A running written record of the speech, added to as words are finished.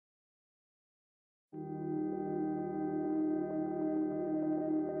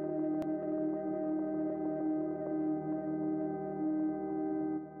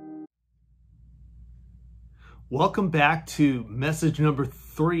Welcome back to message number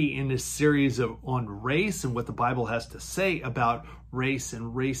 3 in this series on race and what the Bible has to say about race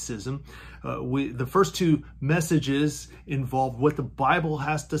and racism. The first 2 messages involve what the Bible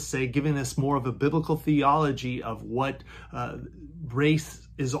has to say, giving us more of a biblical theology of what race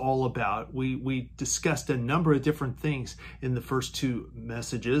is all about. We discussed a number of different things in the first 2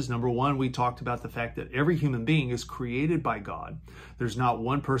 messages. Number 1, we talked about the fact that every human being is created by God. There's not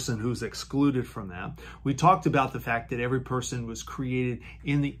one person who's excluded from that. We talked about the fact that every person was created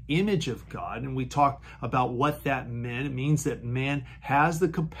in the image of God, and we talked about what that meant. It means that man has the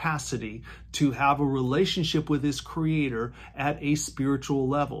capacity to have a relationship with his Creator at a spiritual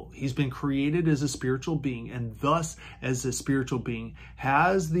level. He's been created as a spiritual being, and thus, as a spiritual being,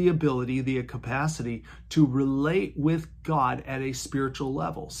 has the ability, the capacity to relate with God at a spiritual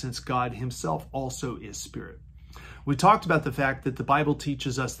level, since God himself also is spirit. We talked about the fact that the Bible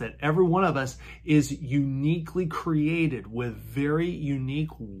teaches us that every one of us is uniquely created with very unique,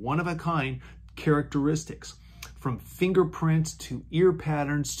 one-of-a-kind characteristics, from fingerprints to ear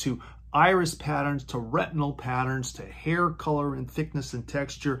patterns to iris patterns to retinal patterns to hair color and thickness and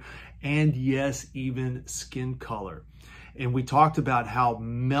texture, and yes, even skin color. And we talked about how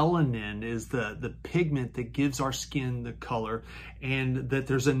melanin is the pigment that gives our skin the color, and that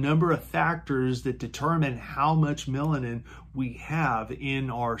there's a number of factors that determine how much melanin we have in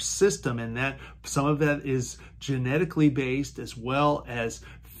our system, and that some of that is genetically based as well as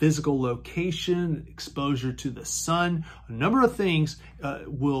physical location, exposure to the sun. A number of things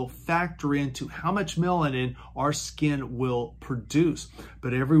will factor into how much melanin our skin will produce.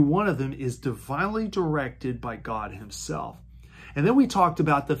 But every one of them is divinely directed by God himself. And then we talked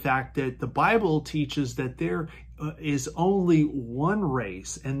about the fact that the Bible teaches that there is only one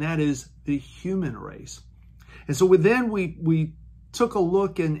race, and that is the human race. And so then we took a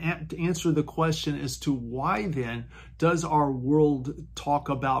look and answered the question as to why then does our world talk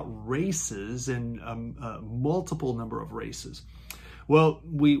about races and multiple number of races. Well,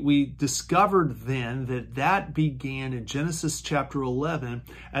 we discovered then that began in Genesis chapter 11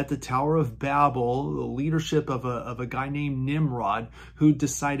 at the Tower of Babel, the leadership of a guy named Nimrod, who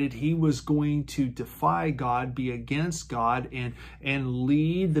decided he was going to defy God, be against God, and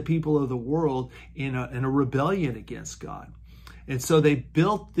lead the people of the world in a rebellion against God. And so they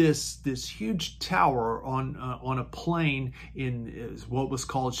built this huge tower on a plain in what was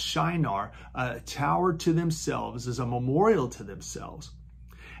called Shinar, a tower to themselves, as a memorial to themselves.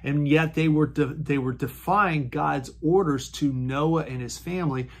 And yet they were defying God's orders to Noah and his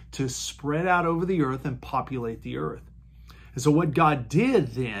family to spread out over the earth and populate the earth. And so what God did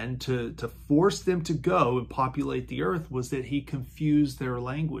then to force them to go and populate the earth was that he confused their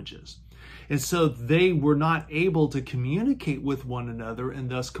languages. And so they were not able to communicate with one another and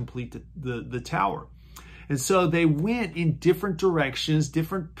thus complete the tower. And so they went in different directions,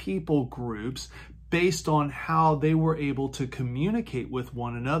 different people groups, based on how they were able to communicate with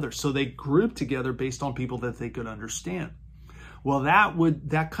one another. So they grouped together based on people that they could understand. Well,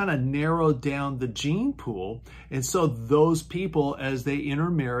 that kind of narrowed down the gene pool. And so those people, as they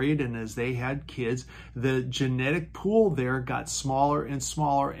intermarried and as they had kids, the genetic pool there got smaller and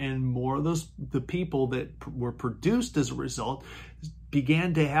smaller, and more of the people that were produced as a result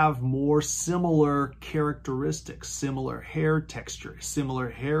began to have more similar characteristics, similar hair texture, similar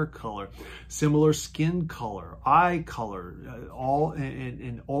hair color, similar skin color, eye color, all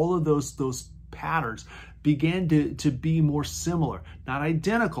of those patterns began to be more similar, not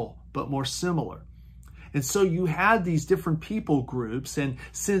identical, but more similar. And so you had these different people groups, and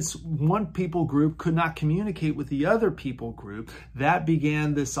since one people group could not communicate with the other people group, that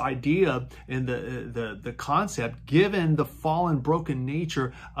began this idea and the concept, given the fallen, broken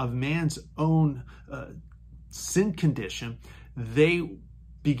nature of man's own sin condition, they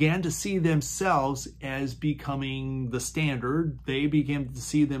began to see themselves as becoming the standard. They began to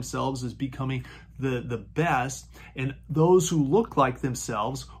see themselves as becoming the best, and those who looked like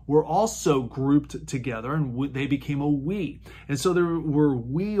themselves were also grouped together, and they became a we. And so there were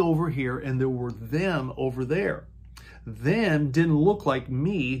we over here and there were them over there. Them didn't look like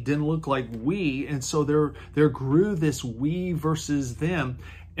me, didn't look like we, and so there grew this we versus them.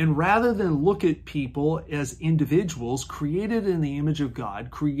 And rather than look at people as individuals created in the image of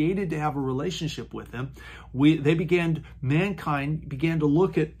God, created to have a relationship with them, mankind began to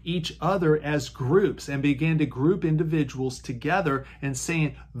look at each other as groups and began to group individuals together and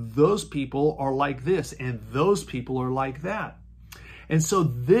saying, those people are like this and those people are like that. And so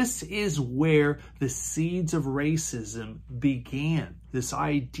this is where the seeds of racism began. This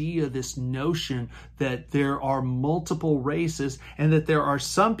idea, this notion that there are multiple races and that there are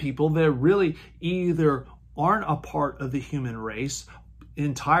some people that really either aren't a part of the human race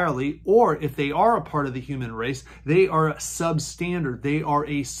entirely, or if they are a part of the human race, they are a substandard. They are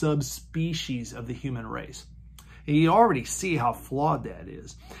a subspecies of the human race. And you already see how flawed that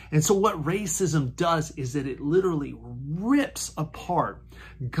is. And so what racism does is that it literally rips apart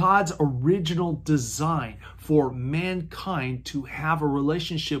God's original design for mankind to have a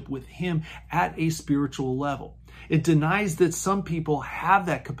relationship with Him at a spiritual level. It denies that some people have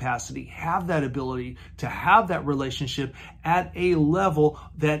that capacity, have that ability to have that relationship at a level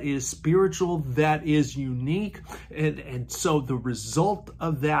that is spiritual, that is unique. And so the result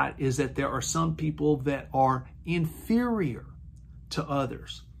of that is that there are some people that are inferior to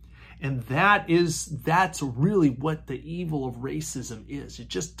others. And that's really what the evil of racism is. It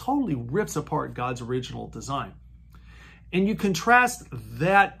just totally rips apart God's original design. And you contrast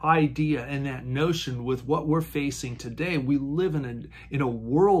that idea and that notion with what we're facing today. We live in a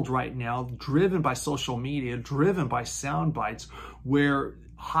world right now driven by social media, driven by sound bites, where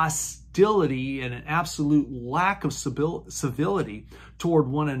hostility and an absolute lack of civility toward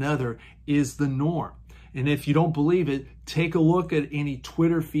one another is the norm. And if you don't believe it, take a look at any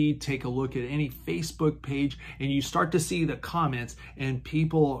Twitter feed, take a look at any Facebook page, and you start to see the comments, and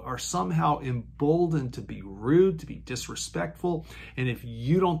people are somehow emboldened to be rude, to be disrespectful. And if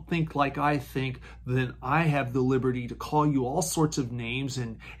you don't think like I think, then I have the liberty to call you all sorts of names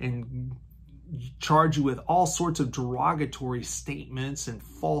and charge you with all sorts of derogatory statements and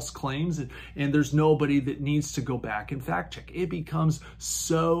false claims, and there's nobody that needs to go back and fact check. It becomes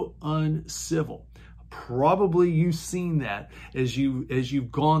so uncivil. Probably you've seen that as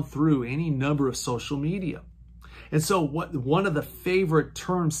you've gone through any number of social media. And so one of the favorite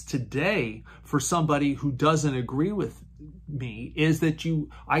terms today for somebody who doesn't agree with me is that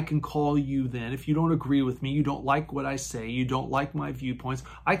I can call you then, if you don't agree with me, you don't like what I say, you don't like my viewpoints,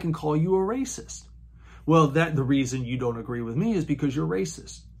 I can call you a racist. Well, the reason you don't agree with me is because you're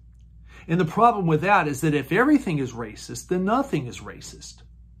racist. And the problem with that is that if everything is racist, then nothing is racist.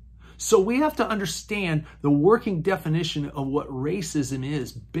 So we have to understand the working definition of what racism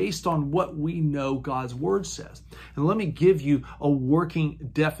is based on what we know God's Word says. And let me give you a working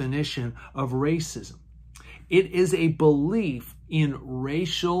definition of racism. It is a belief in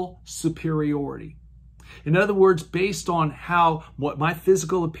racial superiority. In other words, based on what my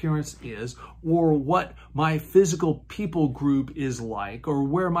physical appearance is, or what my physical people group is like, or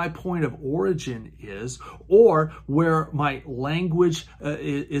where my point of origin is, or where my language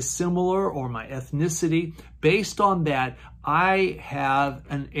is similar, or my ethnicity, based on that, I have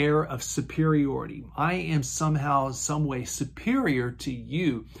an air of superiority. I am somehow, some way superior to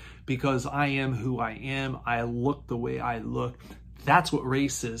you because I am who I am. I look the way I look. That's what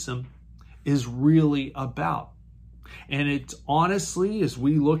racism is really about. And it's honestly, as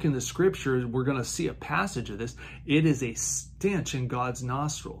we look in the scripture, we're going to see a passage of this. It is a stench in God's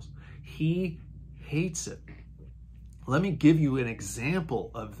nostrils. He hates it. Let me give you an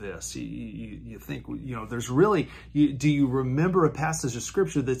example of this. You think, there's really, do you remember a passage of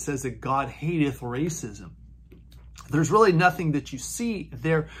scripture that says that God hateth racism? There's really nothing that you see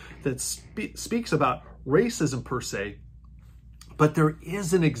there that speaks about racism per se. But there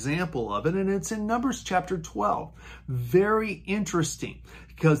is an example of it, and it's in Numbers chapter 12. Very interesting,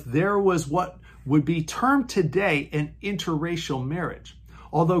 because there was what would be termed today an interracial marriage.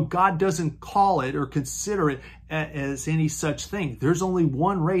 Although God doesn't call it or consider it as any such thing. There's only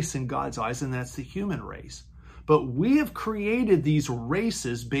one race in God's eyes, and that's the human race. But we have created these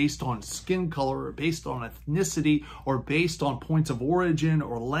races based on skin color, or based on ethnicity, or based on points of origin,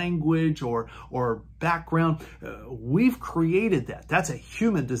 or language, or background. We've created that. That's a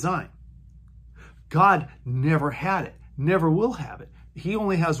human design. God never had it, never will have it. He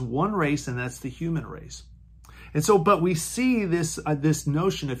only has one race, and that's the human race. And so, but we see this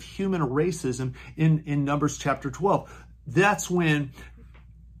notion of human racism in Numbers chapter 12. That's when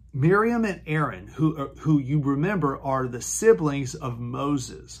Miriam and Aaron, who you remember are the siblings of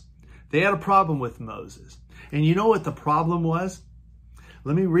Moses, they had a problem with Moses. And you know what the problem was?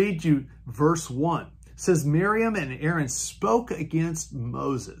 Let me read you verse 1. It says, Miriam and Aaron spoke against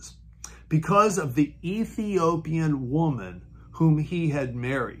Moses because of the Ethiopian woman whom he had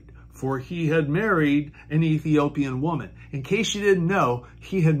married. For he had married an Ethiopian woman. In case you didn't know,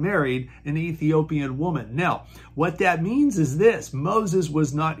 he had married an Ethiopian woman. Now, what that means is this: Moses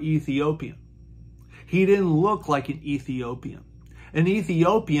was not Ethiopian. He didn't look like an Ethiopian. An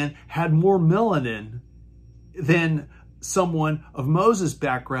Ethiopian had more melanin than someone of Moses'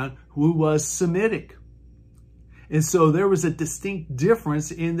 background who was Semitic. And so there was a distinct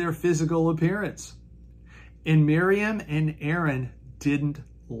difference in their physical appearance. And Miriam and Aaron didn't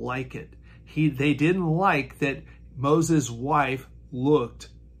like it. they didn't like that Moses' wife looked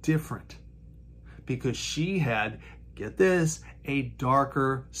different because she had, get this, a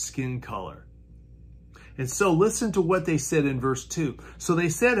darker skin color. And so listen to what they said in verse 2. So they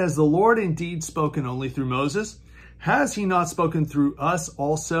said, has the Lord indeed spoken only through Moses? Has he not spoken through us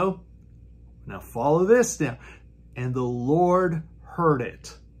also? Now follow this now. And the Lord heard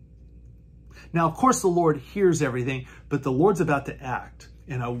it. Now, of course, the Lord hears everything, but the Lord's about to act.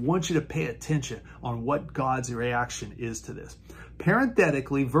 And I want you to pay attention on what God's reaction is to this.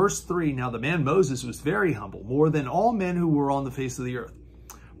 Parenthetically, verse 3, now the man Moses was very humble, more than all men who were on the face of the earth.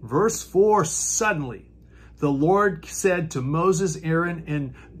 Verse 4, suddenly the Lord said to Moses, Aaron,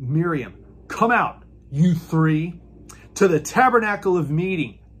 and Miriam, come out, you three, to the tabernacle of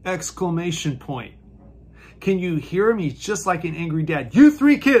meeting, exclamation point. Can you hear him? He's just like an angry dad. You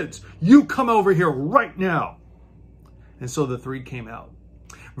three kids, you come over here right now. And so the three came out.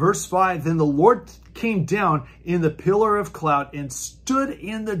 Verse 5, then the Lord came down in the pillar of cloud and stood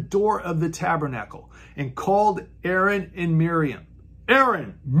in the door of the tabernacle and called Aaron and Miriam.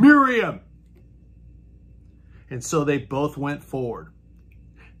 Aaron, Miriam. And so they both went forward.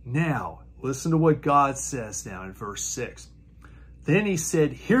 Now, listen to what God says now in verse 6. Then he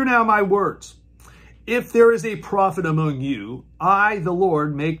said, hear now my words. If there is a prophet among you, I, the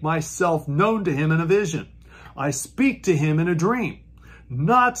Lord, make myself known to him in a vision. I speak to him in a dream.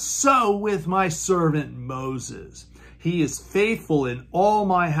 Not so with my servant Moses. He is faithful in all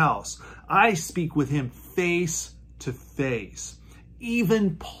my house. I speak with him face to face,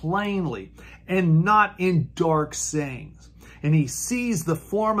 even plainly, and not in dark sayings. And he sees the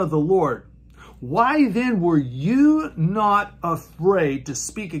form of the Lord. Why then were you not afraid to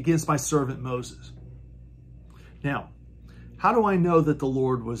speak against my servant Moses? Now, how do I know that the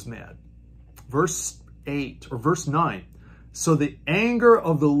Lord was mad? Verse 8 or verse 9. So the anger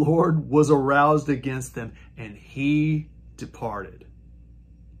of the Lord was aroused against them, and he departed.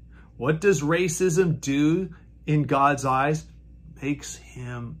 What does racism do in God's eyes? Makes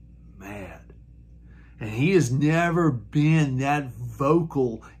him mad. And he has never been that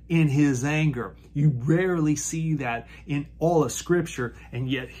vocal in his anger. You rarely see that in all of Scripture, and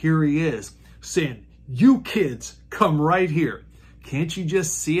yet here he is saying, you kids, come right here. Can't you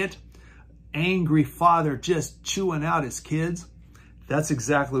just see it? Angry father just chewing out his kids. That's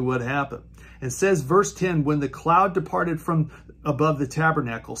exactly what happened. It says, verse 10, when the cloud departed from above the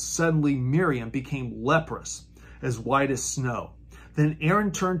tabernacle, suddenly Miriam became leprous, as white as snow. Then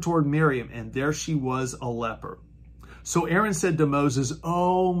Aaron turned toward Miriam, and there she was, a leper. So Aaron said to Moses,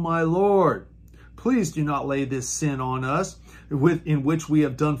 oh, my Lord, please do not lay this sin on us, in which we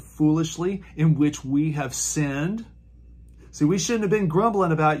have done foolishly, in which we have sinned. See, we shouldn't have been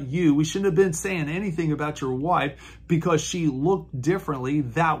grumbling about you. We shouldn't have been saying anything about your wife because she looked differently.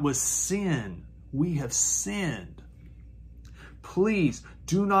 That was sin. We have sinned. Please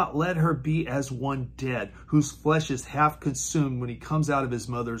do not let her be as one dead, whose flesh is half consumed when he comes out of his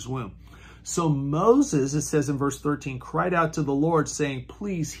mother's womb. So Moses, it says in verse 13, cried out to the Lord, saying,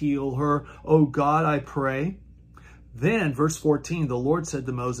 please heal her, O God, I pray. Then, verse 14, the Lord said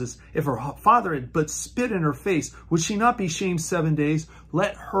to Moses, if her father had but spit in her face, would she not be shamed 7 days?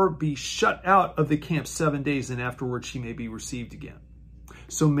 Let her be shut out of the camp 7 days, and afterwards she may be received again.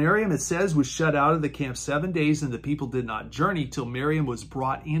 So Miriam, it says, was shut out of the camp 7 days, and the people did not journey till Miriam was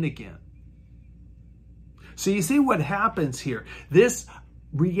brought in again. So you see what happens here. This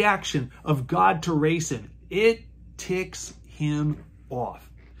reaction of God to racism, it ticks him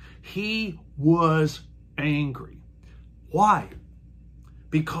off. He was angry. Why?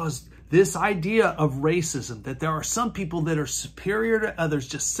 Because this idea of racism, that there are some people that are superior to others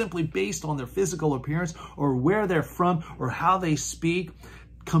just simply based on their physical appearance or where they're from or how they speak,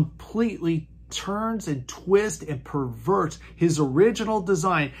 completely turns and twists and perverts his original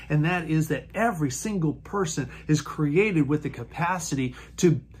design. And that is that every single person is created with the capacity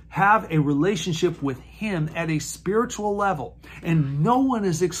to have a relationship with him at a spiritual level. And no one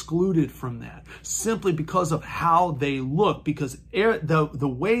is excluded from that simply because of how they look, because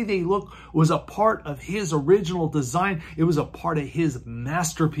the way they look was a part of his original design. It was a part of his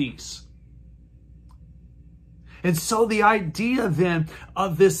masterpiece. And so the idea then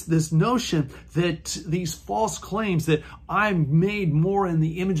of this notion that these false claims that I'm made more in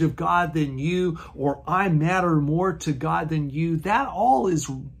the image of God than you, or I matter more to God than you, that all is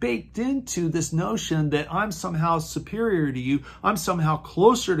baked into this notion that I'm somehow superior to you. I'm somehow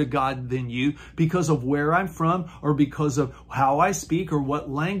closer to God than you because of where I'm from, or because of how I speak, or what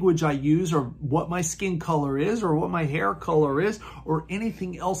language I use, or what my skin color is, or what my hair color is, or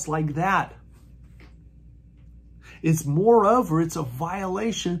anything else like that. It's moreover, it's a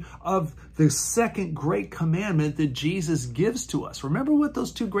violation of the second great commandment that Jesus gives to us. Remember what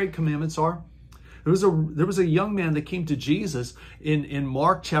those two great commandments are? There was a young man that came to Jesus in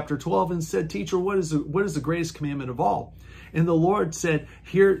Mark chapter 12 and said, "Teacher, what is the greatest commandment of all?" And the Lord said,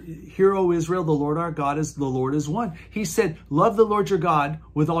 Hear, O Israel, the Lord our God is the Lord is one. He said, love the Lord your God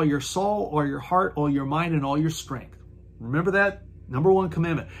with all your soul, all your heart, all your mind, and all your strength. Remember that? Number one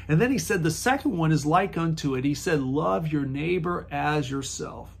commandment. And then he said, the second one is like unto it. He said, love your neighbor as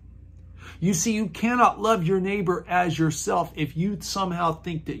yourself. You see, you cannot love your neighbor as yourself if you somehow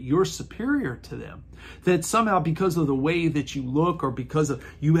think that you're superior to them. That somehow because of the way that you look, or because of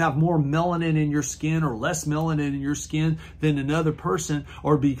you have more melanin in your skin or less melanin in your skin than another person,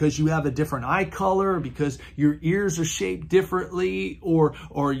 or because you have a different eye color, or because your ears are shaped differently, or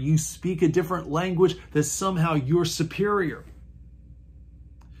you speak a different language, that somehow you're superior.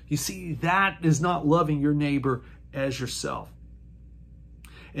 You see, that is not loving your neighbor as yourself.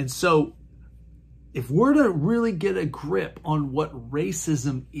 And so, if we're to really get a grip on what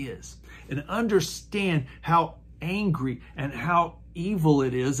racism is and understand how angry and how evil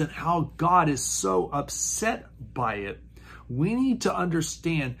it is and how God is so upset by it, we need to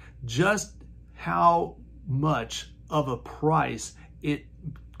understand just how much of a price it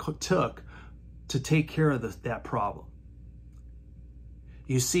took to take care of that problem.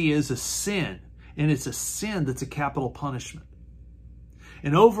 You see, it's a sin, and it's a sin that's a capital punishment.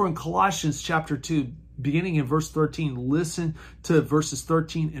 And over in Colossians chapter 2, beginning in verse 13, listen to verses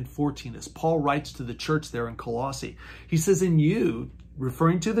 13 and 14 as Paul writes to the church there in Colossae. He says, "In you,"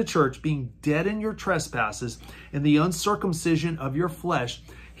 referring to the church, "being dead in your trespasses and the uncircumcision of your flesh,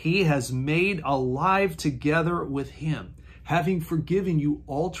 he has made alive together with him, having forgiven you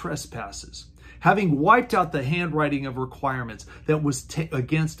all trespasses, having wiped out the handwriting of requirements that was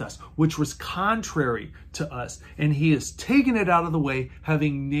against us, which was contrary to us. And he has taken it out of the way,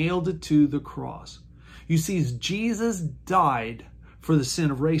 having nailed it to the cross." You see, Jesus died for the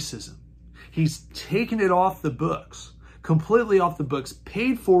sin of racism. He's taken it off the books, completely off the books,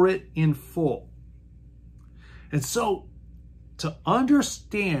 paid for it in full. And so, to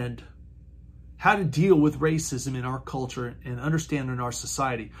understand how to deal with racism in our culture and understand in our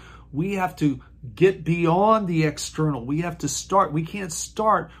society, we have to get beyond the external. We can't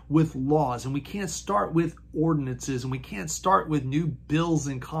start with laws, and we can't start with ordinances, and we can't start with new bills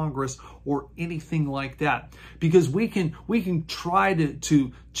in Congress or anything like that. Because we can try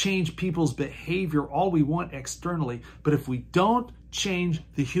to change people's behavior all we want externally, but if we don't change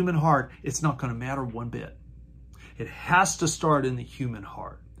the human heart, it's not going to matter one bit. It has to start in the human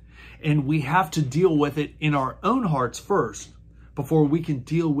heart. And we have to deal with it in our own hearts first, before we can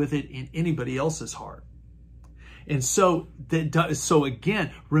deal with it in anybody else's heart. And so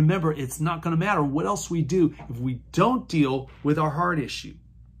again, remember, it's not going to matter what else we do if we don't deal with our heart issue.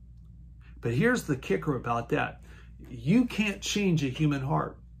 But here's the kicker about that. You can't change a human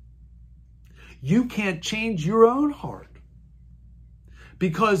heart. You can't change your own heart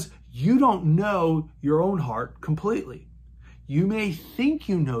because you don't know your own heart completely. You may think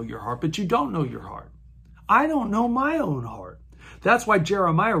you know your heart, but you don't know your heart. I don't know my own heart. That's why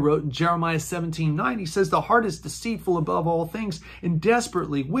Jeremiah wrote in Jeremiah 17:9, he says, "The heart is deceitful above all things and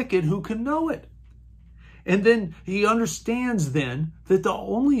desperately wicked. Who can know it?" And then he understands then that the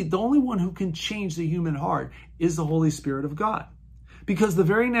only one who can change the human heart is the Holy Spirit of God. Because the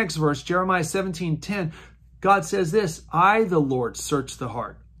very next verse, Jeremiah 17:10, God says this, "I, the Lord, search the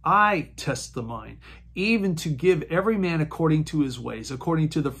heart. I test the mind, even to give every man according to his ways, according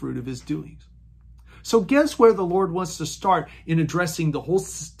to the fruit of his doings." So guess where the Lord wants to start in addressing the whole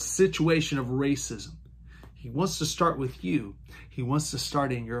situation of racism? He wants to start with you. He wants to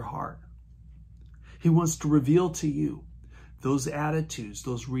start in your heart. He wants to reveal to you those attitudes,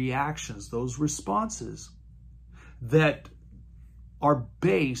 those reactions, those responses that are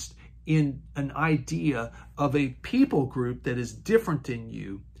based in an idea of a people group that is different than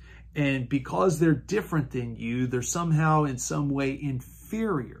you. And because they're different than you, they're somehow in some way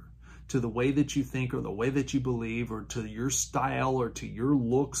inferior to the way that you think or the way that you believe or to your style or to your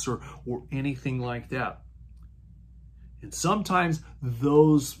looks or anything like that. And sometimes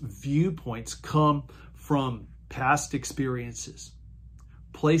those viewpoints come from past experiences,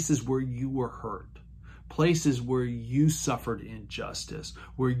 places where you were hurt, places where you suffered injustice,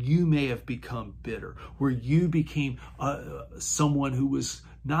 where you may have become bitter, where you became someone who was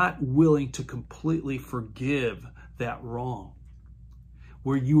not willing to completely forgive that wrong,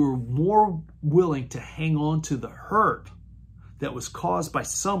 where you were more willing to hang on to the hurt that was caused by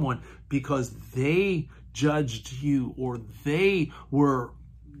someone because they judged you or they were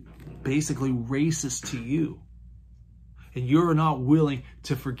basically racist to you. And you're not willing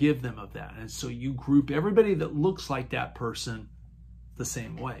to forgive them of that. And so you group everybody that looks like that person the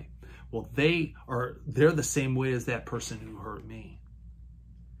same way. Well, they're the same way as that person who hurt me.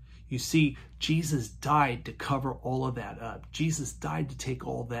 You see, Jesus died to cover all of that up. Jesus died to take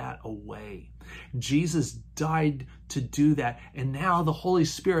all that away. Jesus died to do that. And now the Holy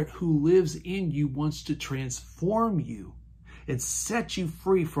Spirit who lives in you wants to transform you and set you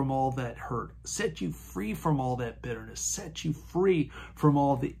free from all that hurt, set you free from all that bitterness, set you free from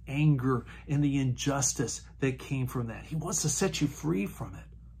all the anger and the injustice that came from that. He wants to set you free from it.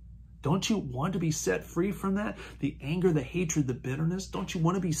 Don't you want to be set free from that? The anger, the hatred, the bitterness? Don't you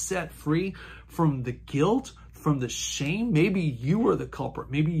want to be set free from the guilt, from the shame? Maybe you are the culprit.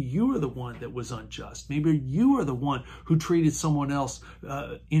 Maybe you are the one that was unjust. Maybe you are the one who treated someone else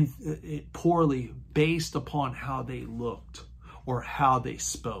poorly based upon how they looked or how they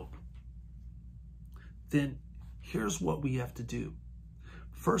spoke. Then here's what we have to do.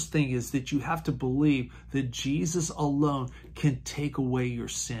 First thing is that you have to believe that Jesus alone can take away your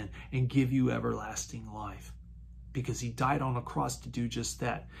sin and give you everlasting life, because he died on a cross to do just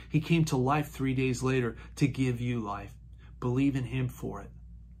that. He came to life 3 days later to give you life. Believe in him for it.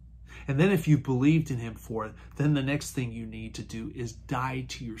 And then if you've believed in him for it, then the next thing you need to do is die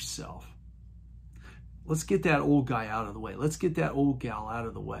to yourself. Let's get that old guy out of the way. Let's get that old gal out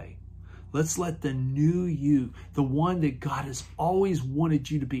of the way. Let's let the new you, the one that God has always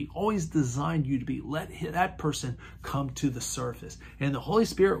wanted you to be, always designed you to be, let that person come to the surface. And the Holy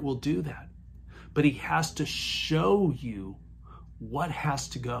Spirit will do that. But he has to show you what has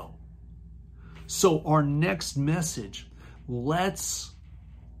to go. So our next message, let's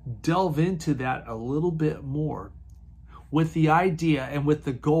delve into that a little bit more, with the idea and with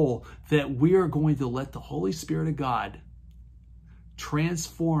the goal that we are going to let the Holy Spirit of God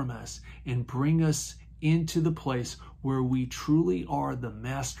transform us and bring us into the place where we truly are the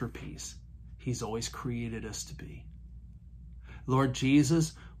masterpiece he's always created us to be. Lord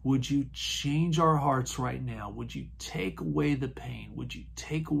Jesus, would you change our hearts right now? Would you take away the pain? Would you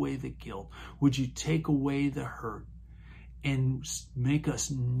take away the guilt? Would you take away the hurt and make us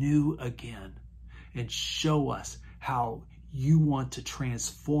new again and show us how you want to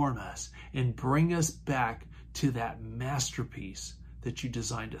transform us and bring us back to that masterpiece that you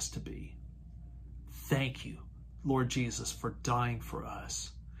designed us to be. Thank you, Lord Jesus, for dying for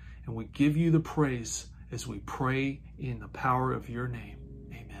us. And we give you the praise as we pray in the power of your name.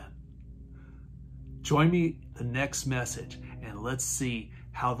 Amen. Join me the next message, and let's see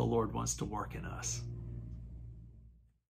how the Lord wants to work in us.